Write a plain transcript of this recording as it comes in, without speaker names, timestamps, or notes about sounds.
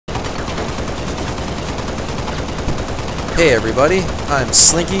Hey everybody, I'm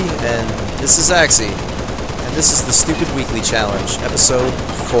slYnki, and this is acxy, and this is the Stupid Weekly Challenge, episode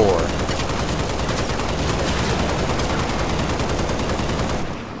 4.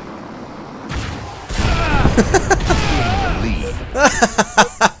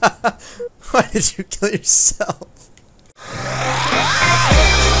 Why did you kill yourself?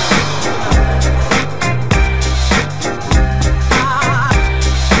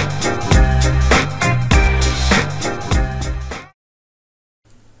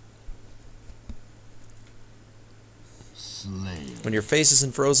 When your face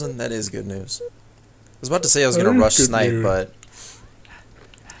isn't frozen, that is good news. I was about to say I was gonna rush snipe, but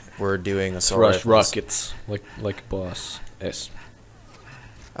we're doing assault rush rifles. rockets like boss. Yes.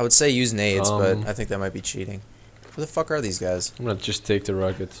 I would say use nades, but I think that might be cheating. Who the fuck are these guys? I'm gonna just take the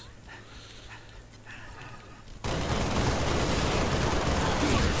rockets.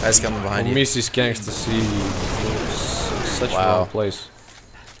 Guys coming behind you. Mrs. Gangsta see such a wrong place.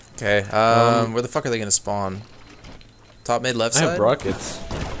 Okay, where the fuck are they gonna spawn? Top mid left side? I have rockets.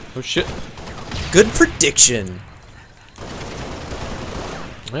 Oh shit. Good prediction.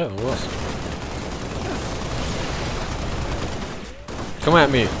 Yeah, it was. Come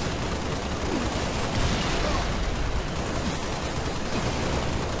at me.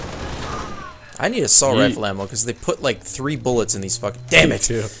 I need assault rifle ammo because they put like 3 bullets in these fucking. Damn it!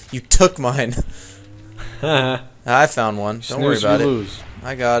 You took mine. I found one. Don't worry about it. Lose.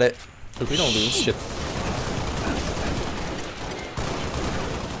 I got it. Oh, we don't lose. Shit.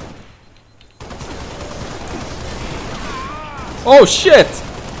 Oh shit!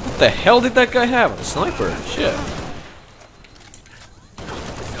 What the hell did that guy have? A sniper. Shit.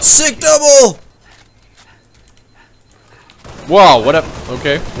 Sick double! Wow, what up?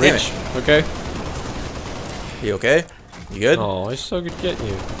 Okay. Damn Rich. Okay. You okay? You good? Oh, I so good getting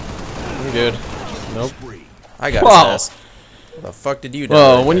you. I'm good. Nope. I got his ass. What the fuck did you do?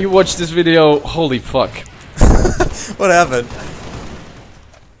 Well, when you watch this video, holy fuck. What happened?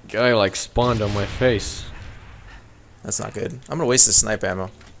 Guy like spawned on my face. That's not good. I'm gonna waste the snipe ammo.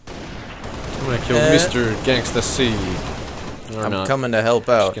 I'm gonna kill Mr. Gangsta C. Or I'm not. coming to help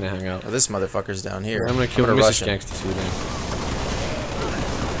out. Just gonna hang out. Oh, this motherfucker's down here. I'm gonna kill Mrs. Gangsta C then.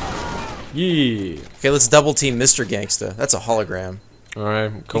 Yeah. Okay, let's double team Mr. Gangsta. That's a hologram.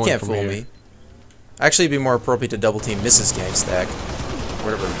 Alright, You can't fool me. Actually, it'd be more appropriate to double team Mrs. Gangstack.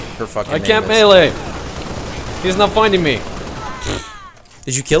 Whatever her fucking name is. I can't melee. He's not finding me.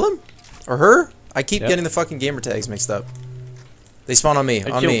 Did you kill him? Or her? I keep getting the fucking gamer tags mixed up. They spawn on me.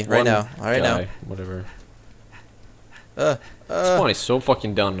 On me. Right now. Right now. Whatever. Spawn is so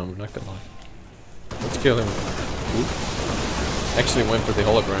fucking done, I'm not gonna lie. Let's kill him. Oop. Actually went for the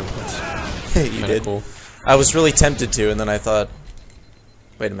hologram. That's You did. Cool. I was really tempted to, and then I thought,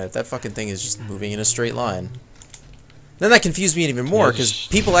 wait a minute, that fucking thing is just moving in a straight line. Then that confused me even more, because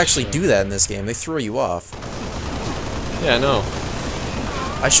people actually do that in this game. They throw you off. Yeah, I know.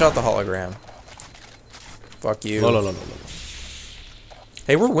 I shot the hologram. Fuck you. No.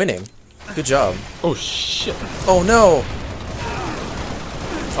 Hey, we're winning. Good job. Oh shit. Oh no!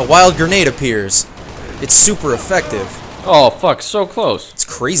 A wild grenade appears. It's super effective. Oh fuck, so close. It's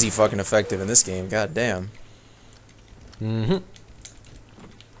crazy fucking effective in this game, god damn. Mm-hmm.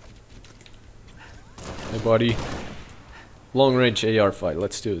 Hey buddy. Long range AR fight,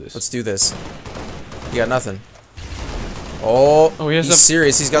 let's do this. Let's do this. You got nothing. Oh, he's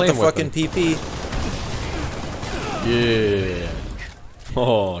serious, he's got the fucking PP. Yeah.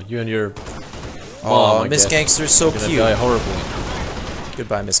 Oh, you and your mom, Miss Gangster's so cute. Die horribly.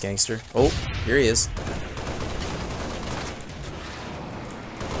 Goodbye, Miss Gangster. Oh, here he is.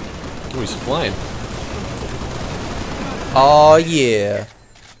 Oh, he's flying. Oh yeah.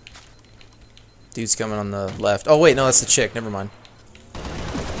 Dude's coming on the left. Oh wait, no, that's the chick. Never mind.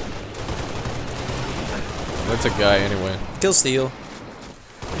 That's a guy anyway. Kill steal.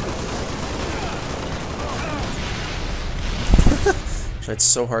 Tried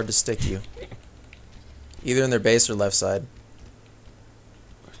so hard to stick you. Either in their base or left side.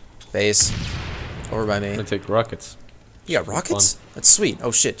 Base. Over by me. I'm gonna take rockets. You got rockets? That's sweet.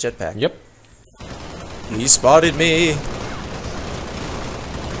 Oh shit, jetpack. Yep. He spotted me. I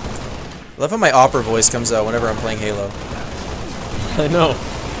love how my opera voice comes out whenever I'm playing Halo. I know.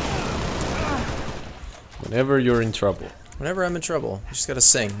 Whenever you're in trouble. Whenever I'm in trouble, you just gotta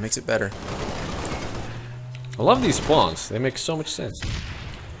sing. Makes it better. I love these spawns. They make so much sense.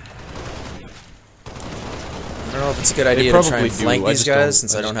 I don't know if it's a good idea to try and flank these guys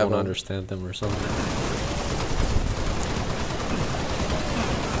since I don't have understand them or something.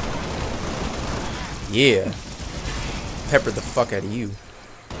 Yeah. Peppered the fuck out of you.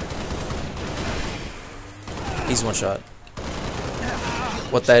 He's one shot.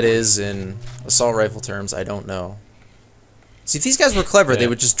 What that is in assault rifle terms, I don't know. See, if these guys were clever, they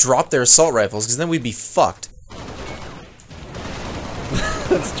would just drop their assault rifles, because then we'd be fucked.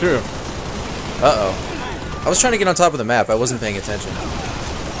 That's true. Uh-oh. I was trying to get on top of the map. I wasn't paying attention.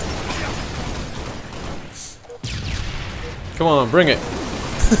 Come on, bring it.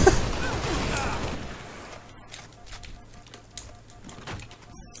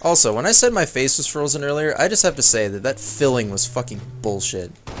 Also, when I said my face was frozen earlier, I just have to say that that filling was fucking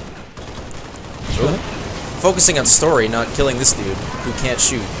bullshit. Really? Focusing on story, not killing this dude who can't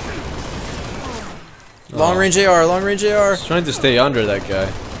shoot. Long range AR, long range AR. I was trying to stay under that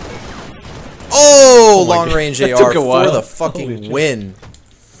guy. Oh, my long God. range That AR took a for while. the Holy fucking shit. win.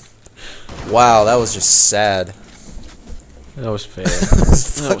 Wow, that was just sad. That was fail. That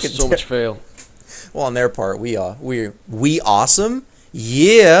was That was so much fail. Well, on their part, we awesome.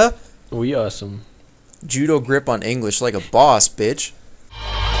 Yeah. We awesome. Judo grip on English like a boss, bitch.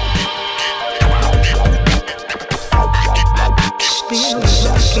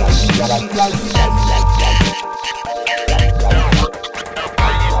 slYnki.